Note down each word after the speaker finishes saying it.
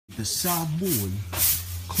The Samoan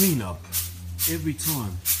clean up every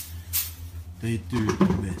time they do the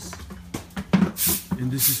mess.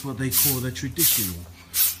 And this is what they call the traditional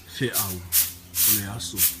fe'au ole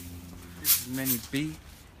aso. This is Manu-b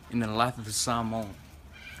in the life of a Samoan.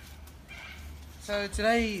 So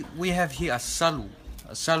today we have here a salu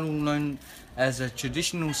known as a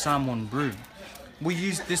traditional Samoan brew. We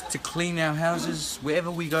use this to clean our houses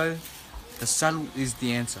wherever we go. The salu is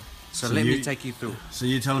the answer. So let me take you through. So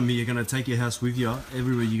you're telling me you're going to take your house with you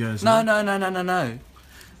everywhere you go? No.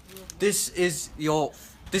 This is your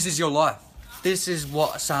life. This is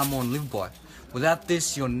what Samoan live by. Without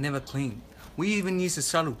this, you're never clean. We even use the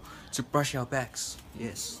salu to brush our backs.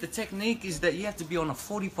 Yes. The technique is that you have to be on a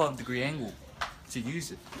 45-degree angle to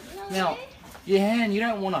use it. Now, your hand, you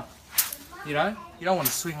don't want to, you don't want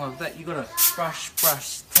to swing like that. You got to brush,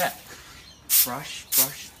 tap. Brush,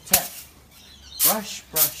 tap. Brush,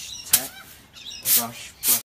 tap. Brush,